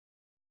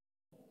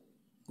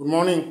Good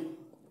morning.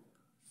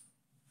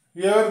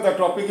 Here the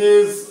topic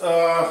is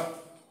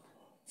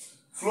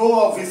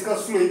flow of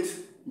viscous fluid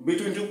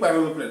between two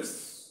parallel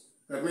plates.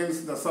 That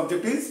means the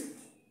subject is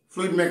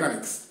fluid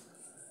mechanics.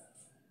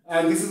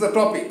 And this is the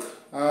topic.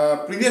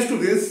 Previous to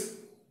this,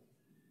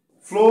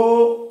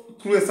 flow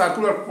through a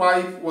circular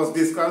pipe was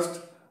discussed.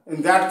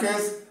 In that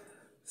case,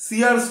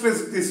 shear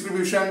stress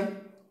distribution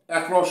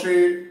across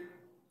a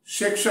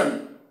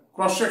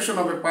cross-section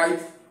of a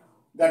pipe,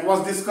 that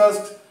was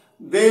discussed.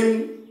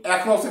 Then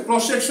across a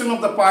cross-section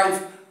of the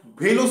pipe,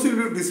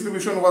 velocity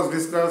distribution was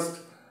discussed.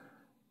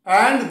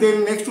 And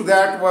then next to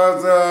that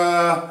was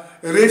a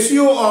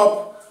ratio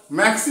of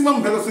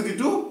maximum velocity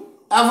to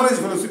average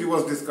velocity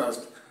was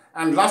discussed.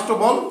 And last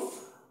of all,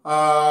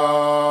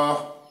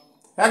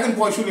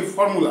 Hagen-Poiseuille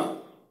formula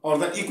or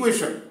the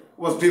equation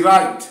was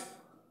derived.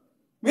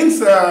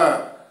 Means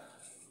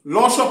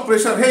loss of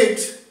pressure head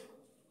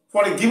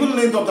for a given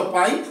length of the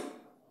pipe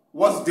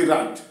was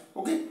derived.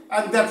 Okay,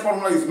 and that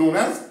formula is known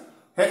as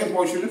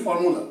Hagen-Poiseuille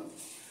formula.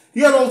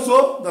 Here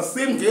also the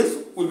same case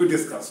will be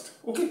discussed.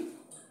 Okay.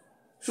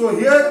 So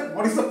here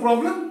what is the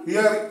problem?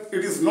 Here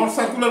it is not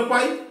circular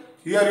pipe.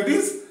 Here it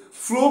is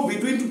flow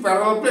between two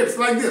parallel plates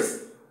like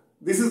this.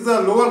 This is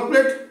the lower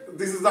plate.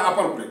 This is the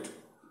upper plate.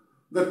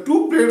 The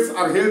two plates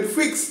are held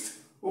fixed.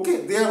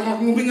 Okay. They are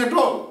not moving at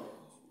all.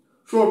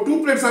 So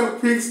two plates are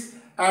fixed,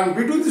 and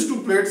between these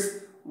two plates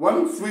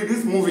one fluid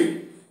is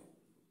moving.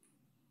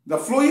 The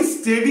flow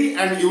is steady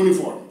and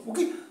uniform.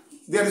 Okay.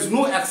 There is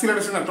no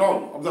acceleration at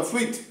all of the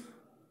fluid.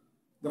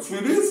 The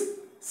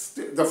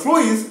flow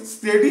is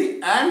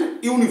steady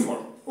and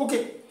uniform.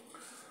 Okay.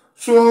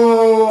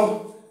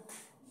 So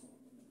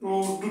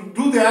to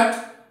do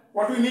that,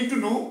 what we need to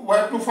do, we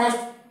have to first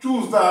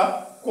choose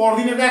the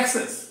coordinate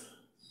axis.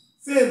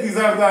 Say these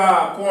are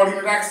the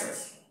coordinate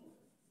axes.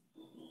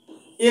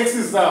 X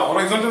is the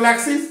horizontal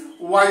axis,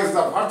 Y is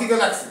the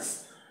vertical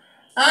axis.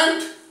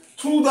 And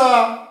through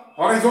the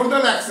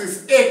horizontal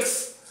axis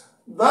X,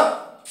 the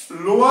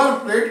lower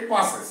plate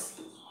passes,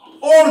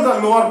 or the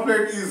lower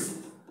plate is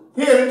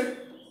held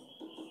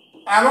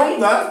along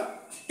the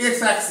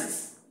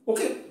x-axis.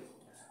 Okay,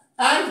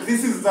 and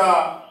this is the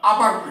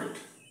upper plate.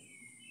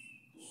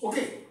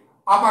 Okay,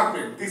 upper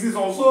plate. This is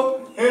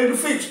also held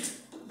fixed.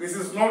 This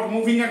is not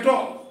moving at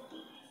all.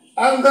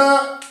 And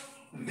the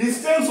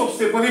distance of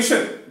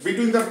separation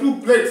between the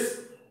two plates,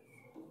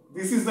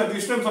 this is the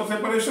distance of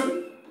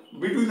separation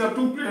between the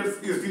two plates,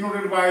 is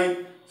denoted by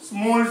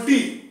small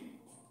t.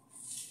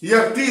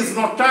 Here t is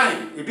not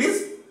time, it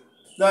is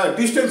the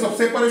distance of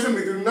separation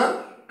between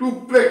the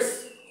two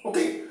plates.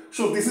 Okay,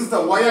 so this is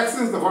the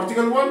y-axis, the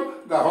vertical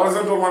one, the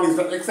horizontal one is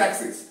the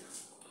x-axis.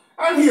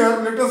 And here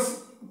let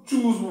us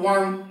choose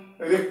one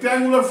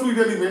rectangular fluid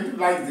element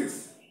like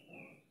this.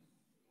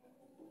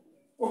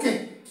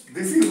 Okay,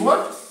 this is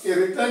what? A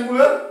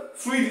rectangular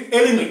fluid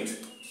element.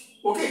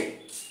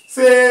 Okay,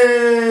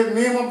 say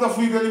name of the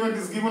fluid element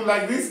is given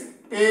like this,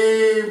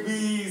 A,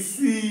 B,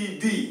 C,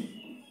 D.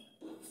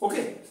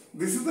 Okay,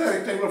 this is the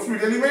rectangular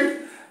fluid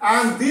element,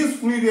 and this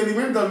fluid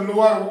element, the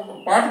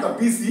lower part, the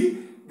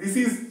BC, this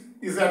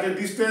is at a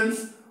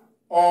distance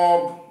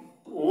of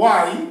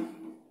y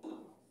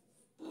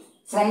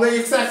from the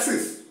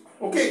x-axis.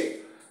 Okay,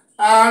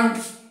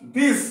 and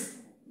this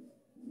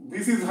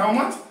is how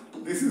much?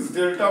 This is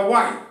delta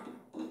y,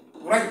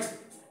 right?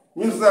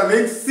 Means the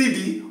length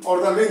CD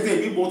or the length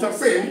AB both are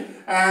same,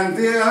 and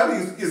there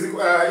is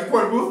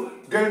equal to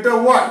delta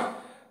y,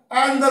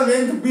 and the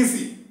length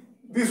BC,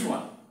 this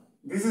one.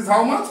 This is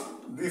how much?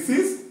 This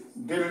is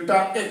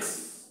delta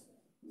x.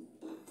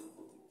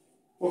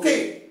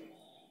 Okay,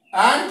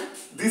 and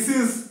this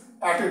is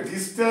at a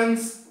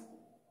distance,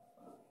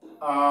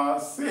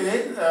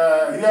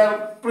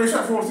 here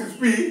pressure force is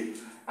P,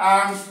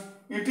 and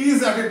it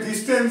is at a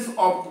distance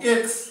of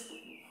x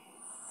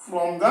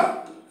from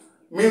the,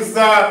 means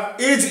the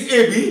edge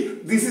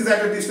AB, this is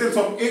at a distance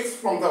of x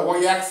from the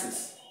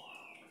y-axis.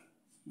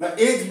 The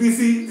edge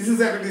BC, this is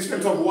at a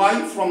distance of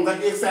y from the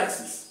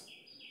x-axis.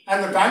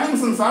 And the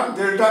dimensions are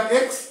delta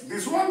x,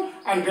 this one,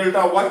 and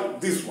delta y,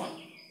 this one.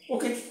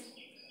 Okay.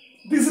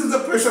 This is the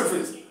pressure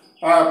phase.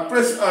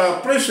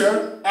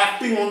 Pressure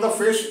acting on the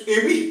face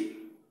AB.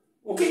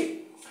 Okay.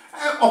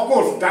 Of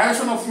course,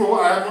 direction of flow,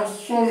 I have not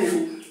shown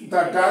you the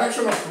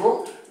direction of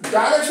flow.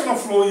 Direction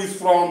of flow is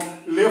from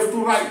left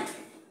to right.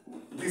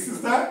 This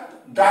is the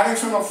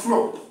direction of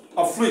flow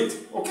of fluid.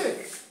 Okay.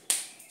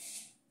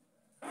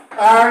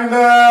 And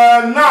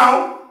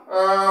now,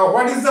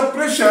 what is the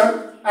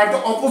pressure at the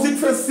opposite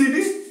face CD?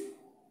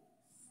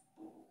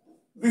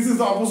 This is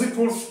the opposite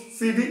force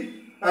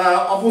CD,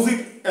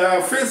 opposite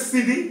face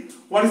CD.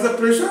 What is the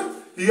pressure?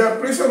 Here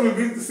pressure will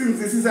be, since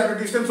this is at a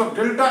distance of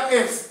delta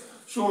x,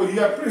 so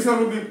here pressure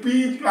will be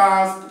P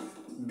plus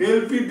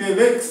del P del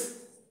x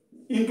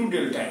into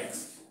delta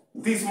x.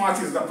 This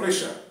much is the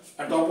pressure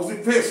at the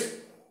opposite face.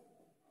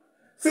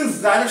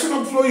 Since direction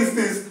of flow is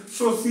this,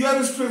 so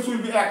shear stress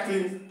will be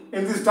acting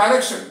in this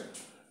direction.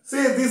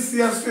 Say this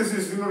shear stress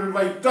is denoted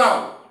by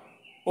tau.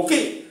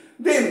 Okay,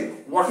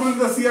 then what will be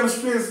the shear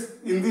stress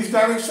in this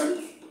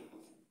direction?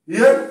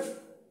 Here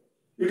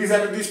It is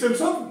at a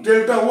distance of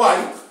delta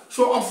y.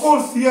 So of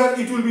course here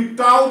it will be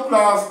tau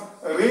plus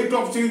rate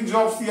of change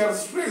of shear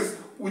stress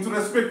with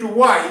respect to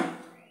y.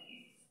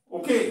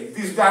 Okay,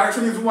 this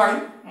direction is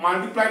y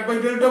multiplied by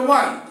delta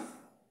y.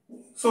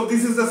 So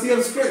this is the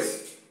shear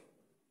stress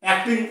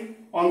acting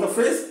on the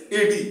face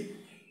AD.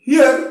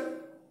 Here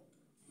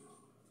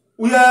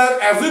we are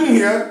assuming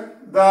here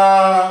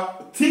the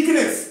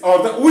thickness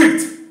or the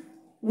width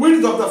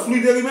of the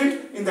fluid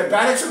element in the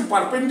direction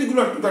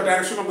perpendicular to the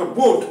direction of the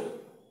board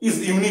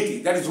is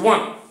unity, that is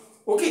 1.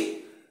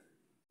 Okay.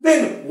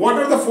 Then what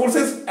are the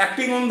forces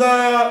acting on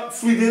the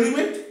fluid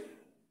element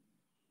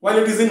while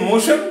it is in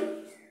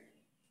motion?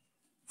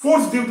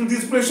 Force due to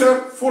this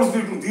pressure, force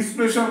due to this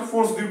pressure,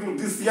 force due to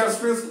this shear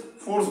stress,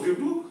 force due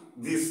to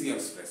this shear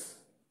stress.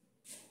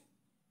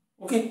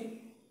 Okay.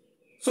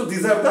 So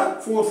these are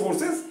the 4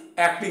 forces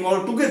acting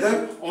all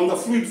together on the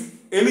fluid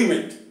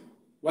element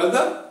while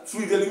the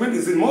fluid element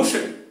is in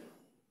motion.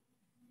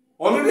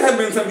 Already I have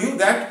mentioned you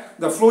that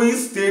the flow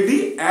is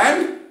steady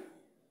and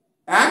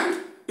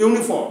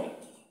uniform.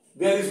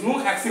 There is no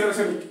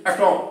acceleration at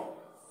all.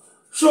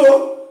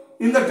 So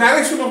in the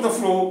direction of the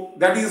flow,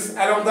 that is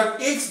along the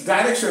x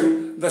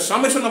direction, the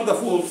summation of the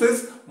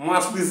forces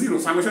must be 0.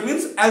 Summation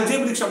means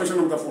algebraic summation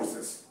of the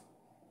forces.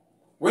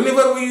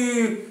 Whenever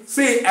we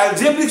say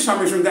algebraic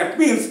summation, that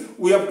means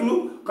we have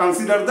to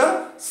consider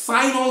the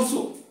sign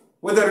also,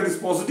 whether it is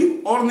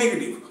positive or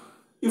negative.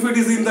 If it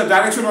is in the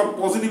direction of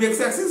positive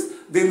x-axis,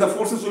 then the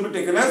forces will be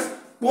taken as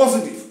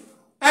positive.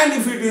 And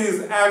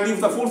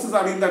if the forces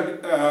are in the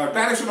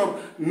direction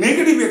of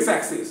negative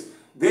x-axis,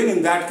 then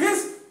in that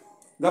case,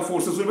 the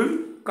forces will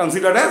be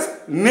considered as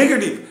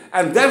negative.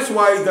 And that's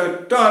why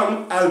the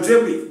term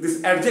algebraic,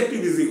 this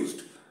adjective is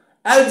used.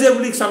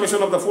 Algebraic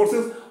summation of the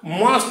forces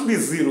must be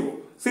 0,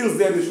 since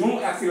there is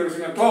no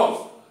acceleration at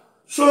all.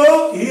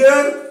 So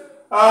here,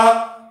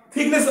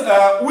 thickness,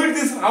 width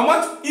is how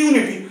much?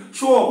 Unity.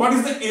 So what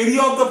is the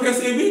area of the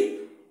face AB?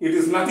 It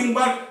is nothing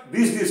but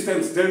this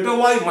distance delta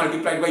y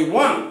multiplied by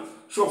 1.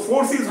 So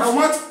force is how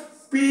much?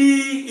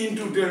 P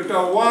into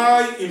delta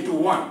y into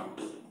 1.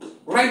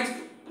 Right?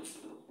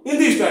 In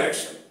this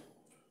direction.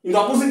 In the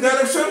opposite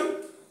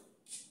direction,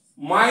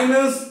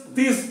 minus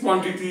this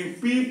quantity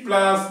P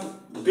plus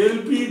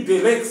del P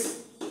del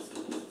x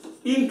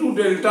into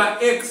delta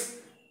x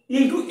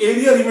into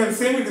area remains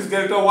same, it is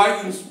delta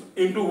y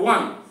into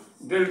 1.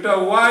 Delta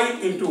y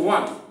into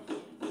 1.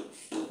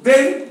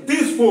 Then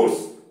this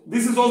force,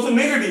 this is also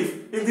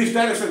negative in this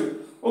direction.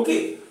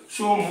 Okay.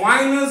 So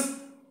minus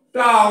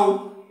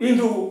tau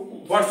into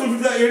what should be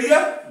the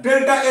area?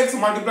 Delta x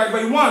multiplied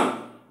by 1.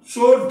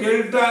 So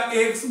delta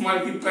x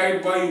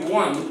multiplied by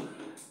 1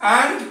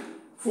 and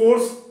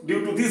force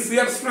due to this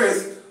shear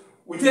stress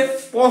with a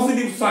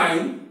positive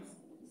sign.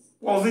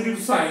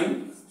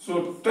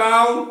 So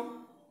tau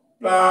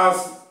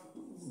plus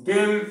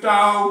del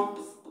tau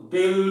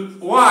del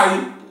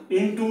y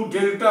into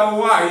delta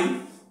y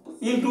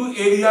into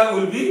area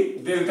will be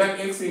delta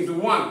x into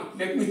 1.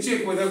 Let me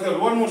check whether the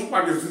lowermost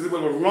part is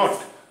visible or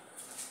not.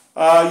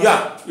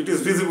 Yeah, it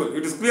is visible.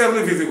 It is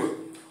clearly visible.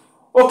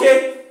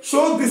 Okay,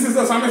 so this is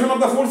the summation of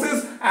the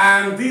forces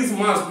and this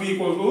must be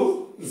equal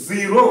to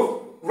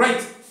 0.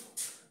 Right.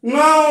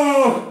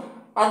 Now,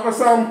 after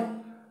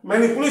some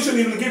manipulation,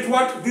 you will get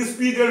what? This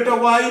P delta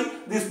y,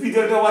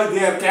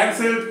 they are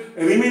cancelled.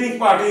 Remaining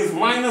part is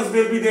minus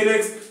del P del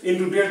x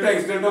into delta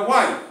x delta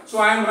y. So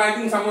I am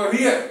writing somewhere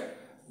here.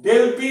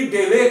 Del P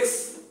del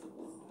x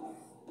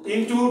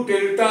into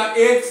delta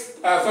x,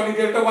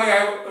 delta y I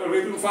have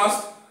written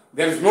first.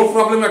 There is no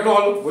problem at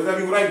all whether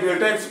you write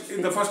delta x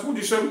in the first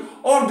position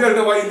or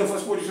delta y in the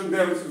first position,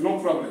 there is no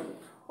problem.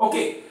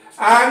 Okay,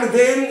 and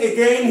then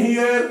again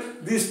here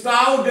this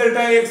tau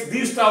delta x,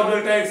 these tau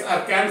delta x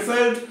are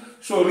cancelled.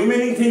 So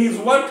remaining thing is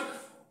what?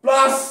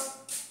 Plus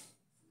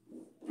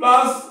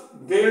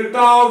del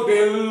tau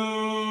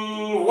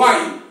del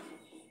y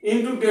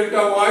into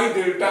delta y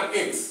delta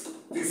x.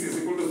 This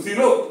is equal to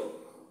 0.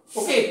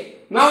 Okay.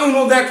 Now you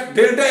know that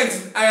delta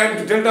x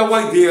and delta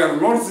y, they are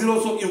not 0.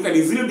 So you can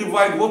easily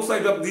divide both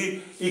sides of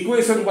the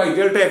equation by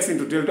delta x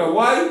into delta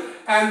y.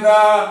 And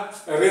the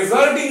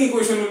resulting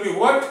equation will be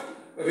what?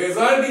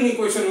 Resulting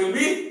equation will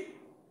be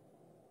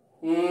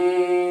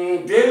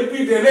del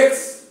p del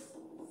x.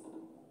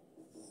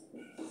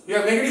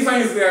 Here negative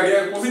sign is there,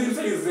 here positive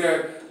sign is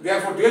there.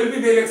 Therefore del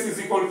p del x is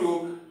equal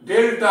to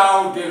del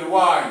tau del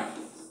y.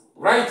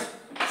 Right?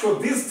 So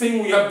this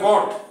thing we have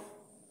got.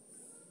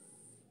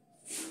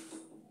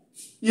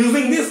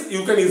 Using this,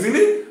 you can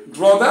easily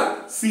draw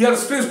the shear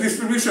stress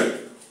distribution.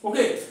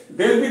 Okay,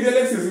 del p del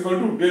x is equal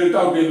to del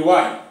tau del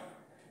y.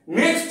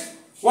 Next,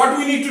 what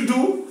we need to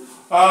do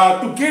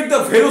to get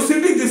the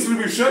velocity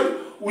distribution,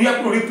 we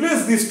have to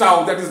replace this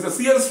tau, that is the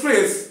shear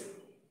stress,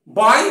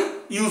 by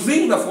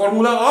using the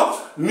formula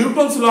of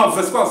Newton's law of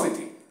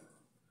viscosity.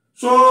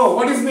 So,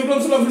 what is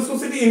Newton's law of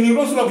viscosity? In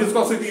Newton's law of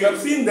viscosity, you have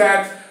seen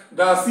that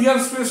the shear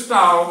stress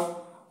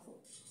tau,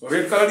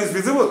 red color is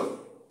visible.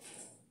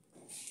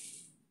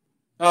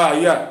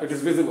 Yeah, it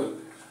is visible.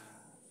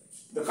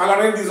 The color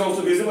red is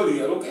also visible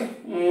here, okay.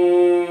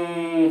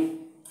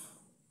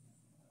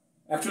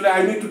 Actually,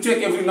 I need to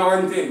check every now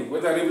and then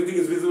whether everything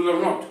is visible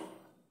or not.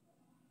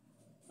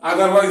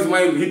 Otherwise,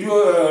 my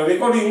video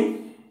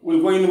recording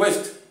will go in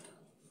waste.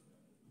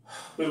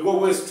 Will go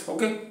waste.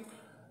 Okay.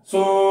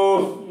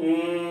 So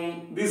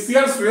this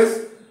shear stress,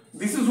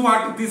 this is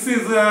what? This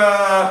is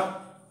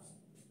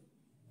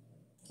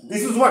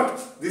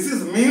what? This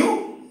is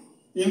mu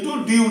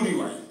into du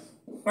dy.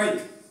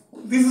 Right.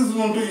 This is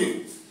known to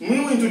you.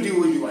 Mu into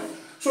du dy.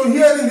 So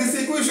here in this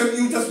equation,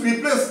 you just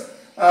replace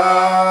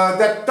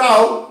that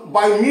tau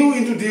by mu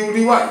into du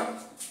dy.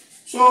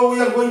 So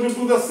we are going to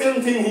do the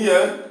same thing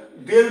here.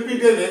 Del p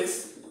del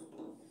x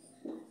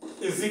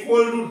is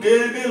equal to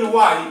del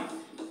y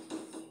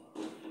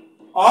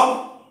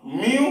of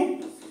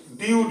mu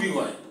du dy.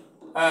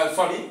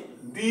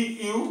 Du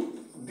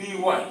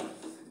dy.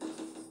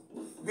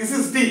 This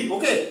is d.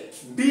 Okay.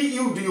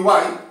 Du dy.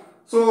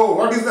 So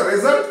what is the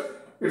result?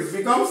 It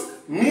becomes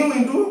mu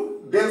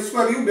into del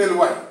square u del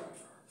y.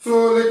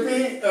 So let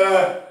me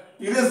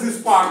erase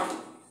this part,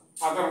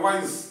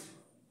 otherwise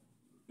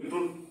it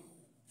will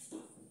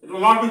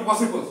not be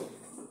possible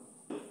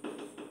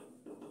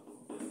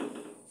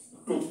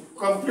to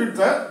complete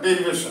the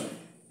derivation.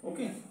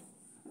 Okay.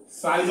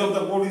 Size of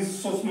the board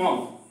is so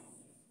small.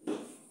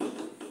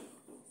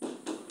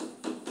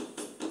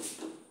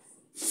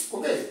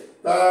 Okay.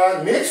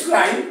 The next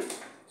line.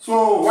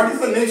 So what is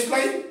the next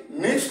line?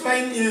 Next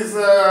line is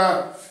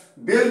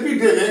del p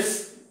del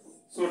x.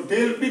 So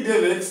del p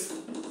del x.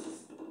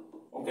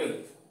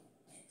 Okay,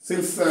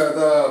 since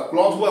the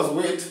cloth was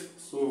wet,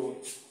 so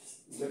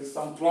there is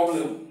some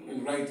problem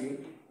in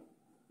writing.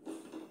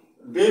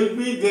 Del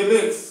p del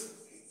x,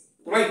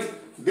 right?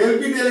 Del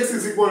p del x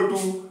is equal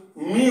to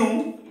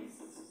mu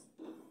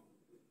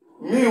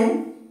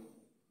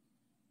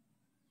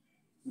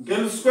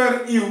del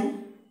square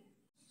u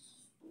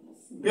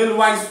del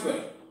y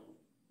square.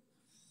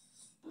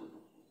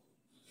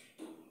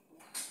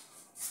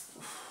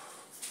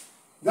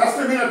 Just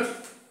a minute.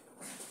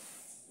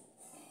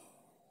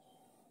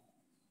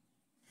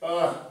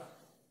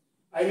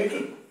 I need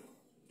to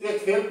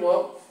take help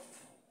of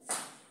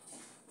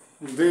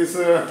this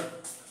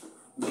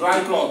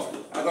dry cloth,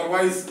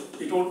 otherwise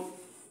it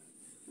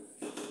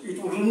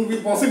wouldn't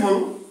be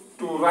possible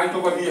to write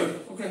over here.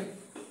 Okay.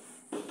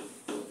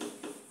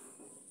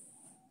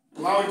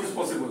 Now it is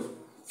possible.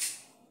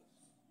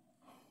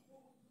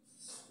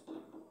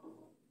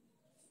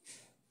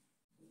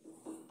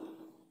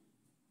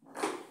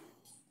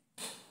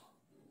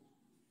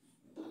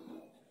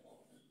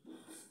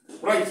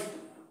 Right.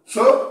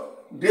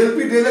 So del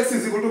p del x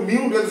is equal to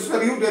mu del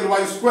square u del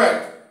y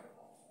square.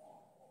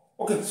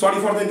 Okay, sorry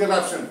for the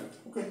interruption.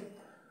 Okay.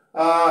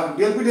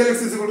 Del p del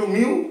x is equal to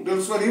mu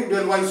del square u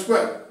del y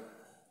square.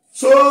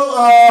 So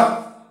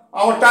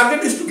our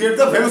target is to get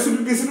the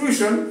velocity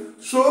distribution.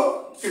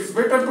 So it's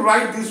better to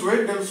write this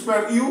way: del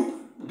square u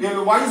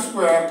del y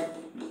square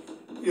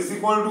is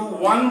equal to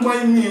 1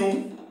 by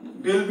mu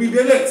del p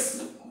del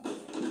x.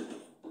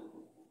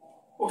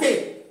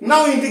 Okay.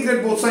 Now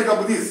integrate both sides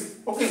of this.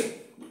 Okay.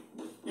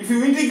 If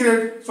you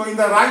integrate, so in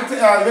the left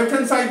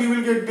hand side you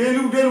will get del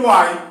u del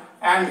y,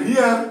 and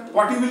here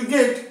what you will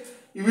get?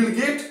 You will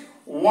get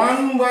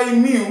 1 by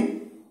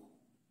mu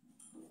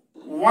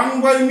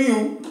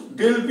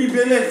del p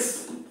del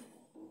x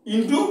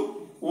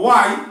into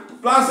y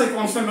plus a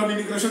constant of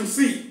integration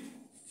c.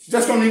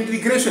 Just on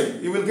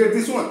integration you will get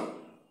this one.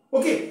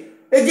 Okay.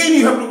 Again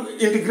you have to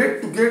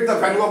integrate to get the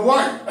value of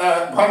y,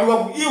 value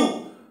of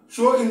u.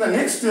 So in the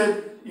next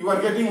step you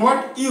are getting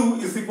what? U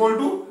is equal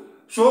to,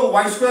 so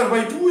y square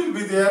by 2 will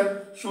be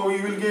there. So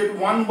you will get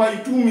 1 by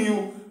 2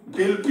 mu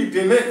del p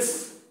del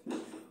x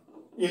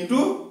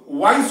into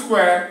y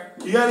square.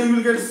 Here you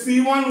will get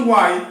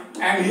c1y,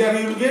 and here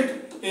you will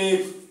get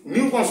a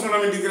new constant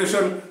of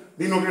integration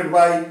denoted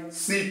by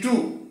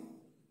c2.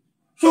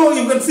 So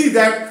you can see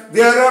that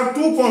there are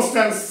two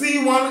constants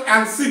c1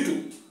 and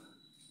c2.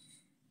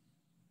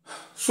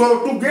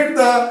 So to get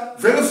the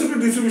velocity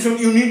distribution,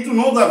 you need to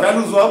know the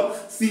values of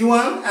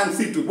c1 and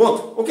c2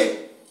 both.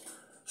 Okay.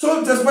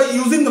 So just by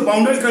using the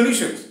boundary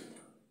conditions,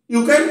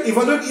 you can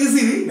evaluate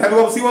easily value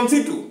of c1,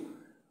 c2.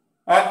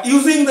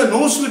 Using the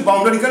no-slip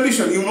boundary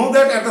condition, you know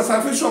that at the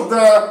surface of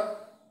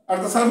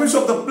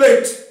the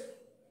plate,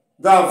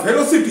 the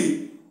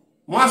velocity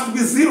must be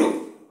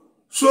 0.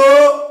 So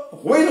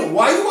when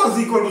y was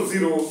equal to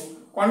 0,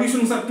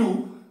 conditions are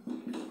two.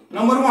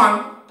 Number one,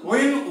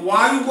 when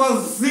y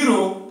was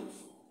 0,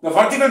 the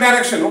vertical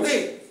direction,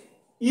 okay,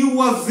 u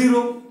was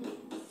 0.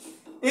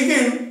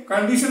 Again,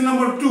 condition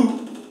number 2,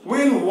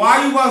 when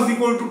y was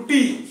equal to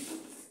t,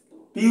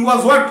 t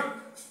was what?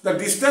 The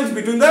distance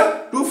between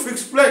the two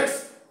fixed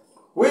plates.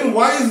 When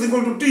y is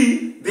equal to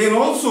t, then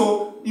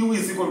also u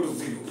is equal to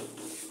 0.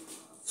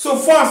 So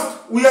first,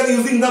 we are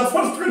using the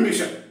first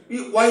condition.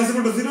 Y is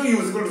equal to 0, u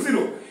is equal to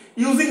 0.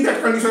 Using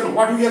that condition,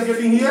 what we are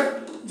getting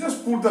here?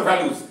 Just put the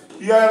values.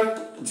 Here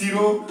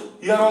 0,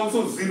 here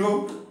also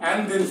 0,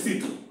 and then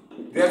c2.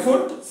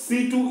 Therefore,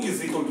 c2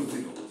 is equal to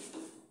 0.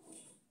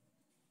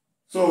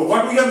 So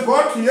what we have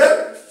got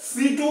here?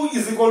 c2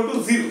 is equal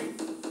to 0.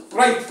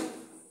 Right.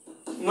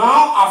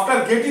 now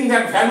after getting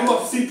that value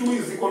of C2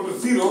 is equal to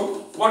 0,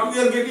 what we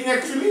are getting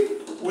actually?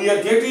 We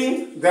are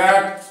getting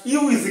that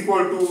U is equal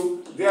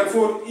to,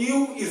 therefore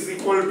U is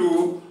equal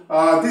to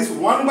this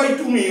 1 by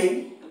 2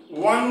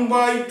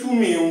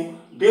 mu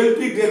del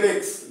P del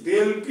X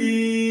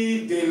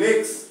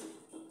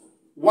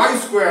y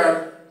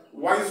square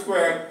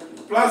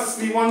plus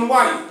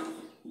C1y.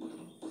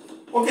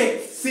 Okay,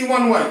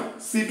 C1y.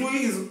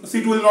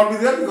 C2 will not be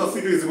there because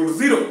C2 is equal to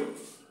 0.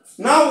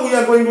 Now we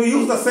are going to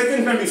use the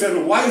second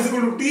condition, y is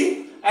equal to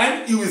t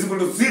and u is equal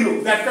to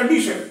 0, that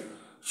condition.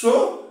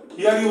 So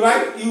here you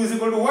write u is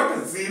equal to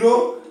what?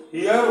 0.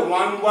 Here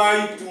 1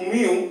 by 2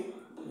 mu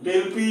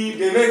del P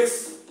del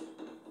X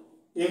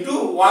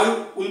into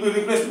y will be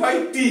replaced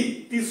by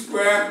t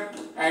square,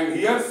 and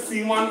here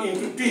C1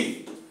 into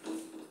t.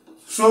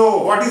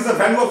 So what is the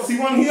value of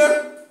C1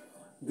 here?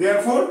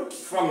 Therefore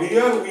from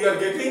here we are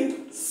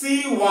getting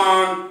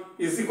C1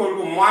 is equal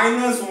to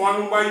minus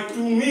 1 by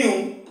 2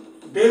 mu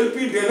del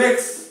P del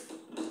X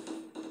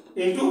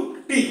into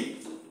t.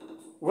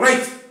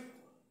 Right?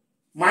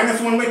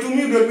 Minus 1 by 2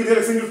 mu del P del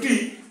X into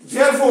t.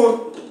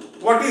 Therefore,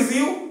 what is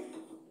u?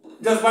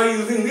 Just by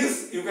using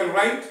this, you can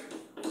write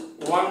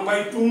 1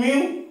 by 2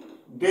 mu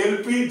del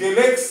P del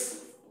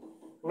X,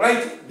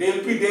 right?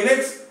 Del P del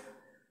X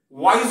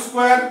y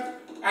square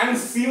and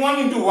C1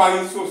 into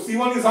y. So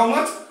C1 is how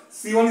much?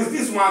 C1 is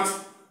this much.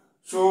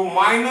 So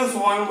minus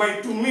 1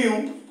 by 2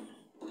 mu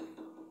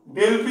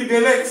del P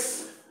del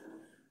X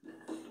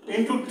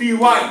into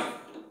ty.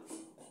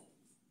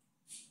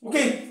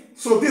 Okay,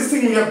 so this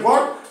thing we have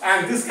got,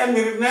 and this can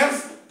be written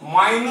as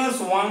minus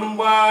 1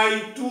 by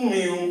 2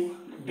 mu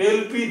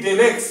del P del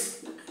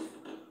X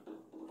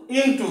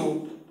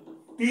into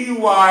ty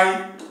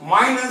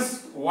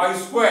minus y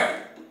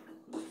square.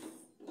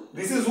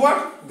 This is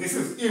what? This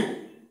is u.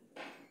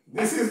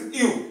 This is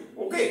u.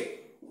 Okay,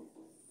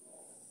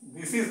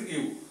 this is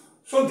u.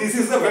 So this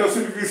is the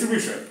velocity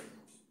distribution.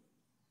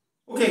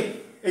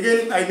 Okay,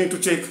 again I need to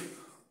check.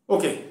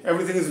 Okay,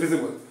 everything is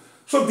visible.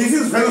 So this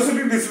is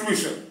velocity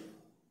distribution.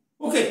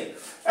 Okay,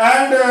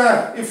 and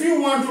if you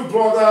want to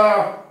draw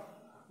the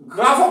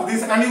graph of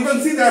this, and you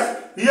can see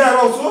that here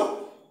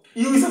also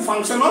u is a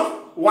function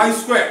of y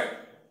square.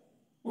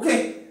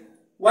 Okay,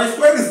 y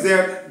square is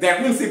there.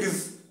 That means it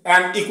is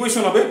an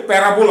equation of a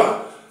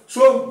parabola.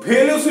 So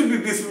velocity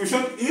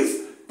distribution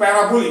is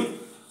parabolic.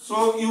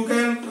 So you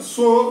can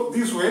show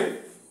this way.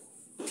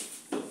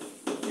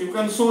 You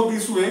can show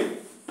this way.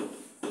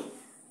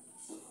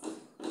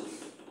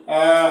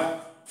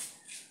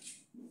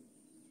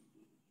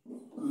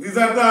 These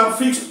are the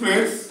fixed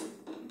plates.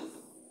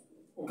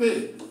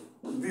 Okay,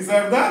 these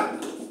are the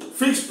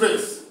fixed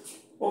plates.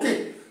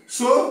 Okay,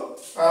 so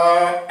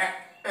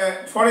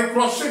for a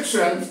cross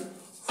section,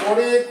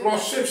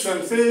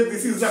 say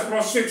this is the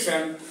cross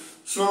section.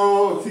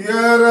 So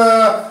here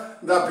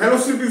the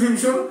velocity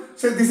distribution,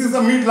 say this is the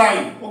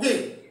midline.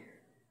 Okay,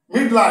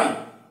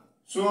 midline.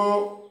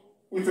 So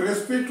with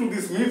respect to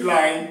this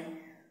midline,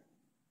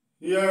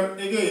 here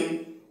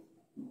again,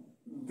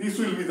 this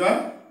will be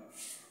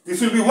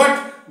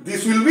what?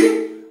 This will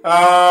be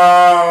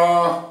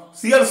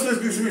shear stress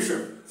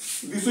distribution.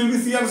 This will be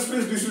shear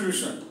stress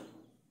distribution.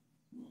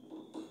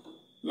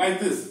 Like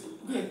this.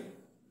 Okay.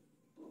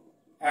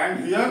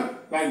 And here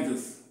like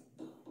this.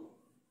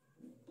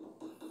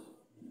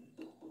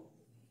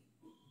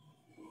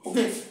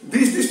 Okay.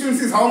 This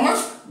distance is how much?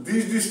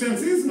 This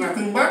distance is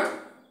nothing but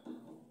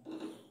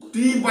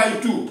t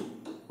by 2.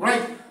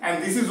 Right?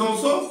 And this is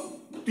also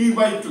t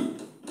by 2.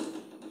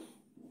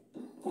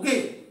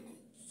 Okay.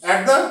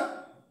 At the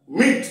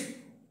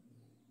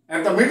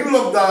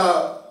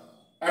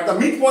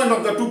midpoint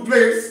of the two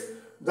plates,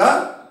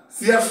 the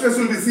shear stress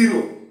will be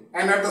 0,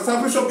 and at the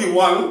surface of the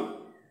wall,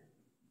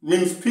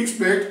 means fixed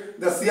plate,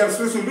 the shear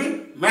stress will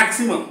be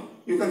maximum.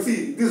 You can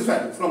see this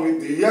value from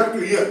here to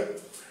here.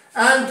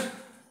 And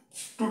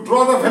to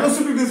draw the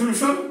velocity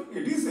distribution,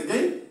 it is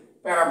again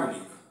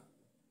parabolic.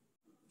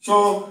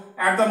 So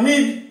at the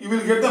mid, you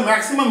will get the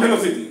maximum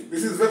velocity.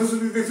 This is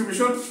velocity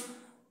distribution,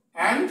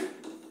 and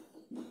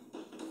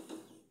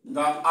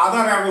the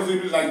other arrows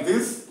will be like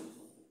this.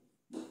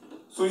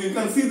 So you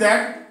can see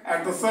that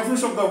at the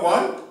surface of the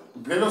wall,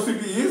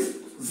 velocity is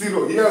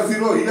 0. Here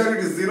 0, here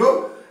it is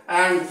 0.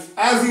 And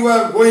as you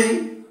are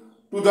going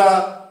to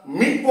the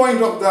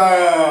midpoint of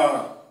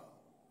the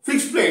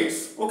fixed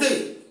plates,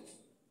 okay,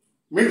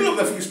 middle of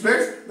the fixed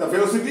plates, the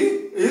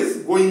velocity is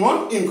going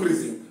on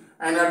increasing.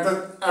 And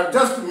at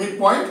just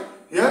midpoint,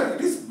 here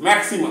it is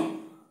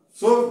maximum.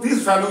 So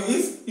this value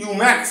is u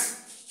max.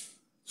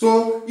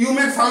 So u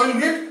max how you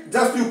get?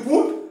 Just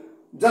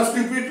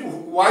repeat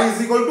y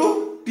is equal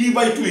to t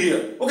by 2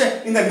 here.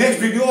 Okay, in the next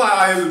video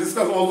I will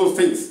discuss all those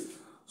things.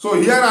 So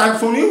here I have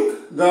shown you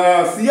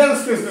the shear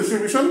stress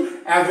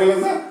distribution as well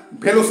as the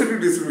velocity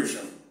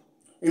distribution.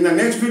 In the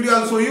next video I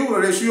will show you a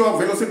ratio of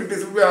velocity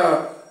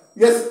distribution,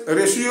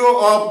 ratio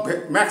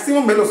of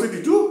maximum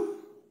velocity to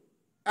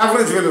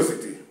average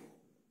velocity.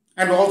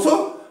 And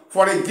also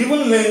for a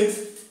given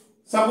length,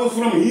 suppose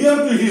from here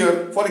to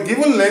here, for a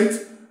given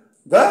length,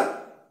 the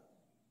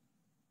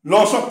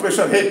loss of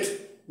pressure head.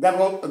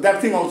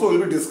 That thing also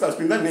will be discussed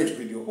in the next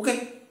video.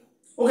 Okay.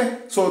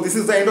 So this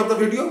is the end of the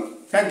video.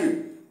 Thank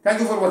you. Thank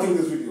you for watching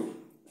this video.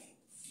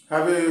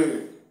 Have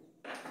a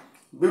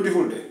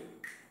beautiful day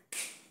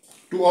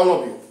to all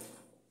of you.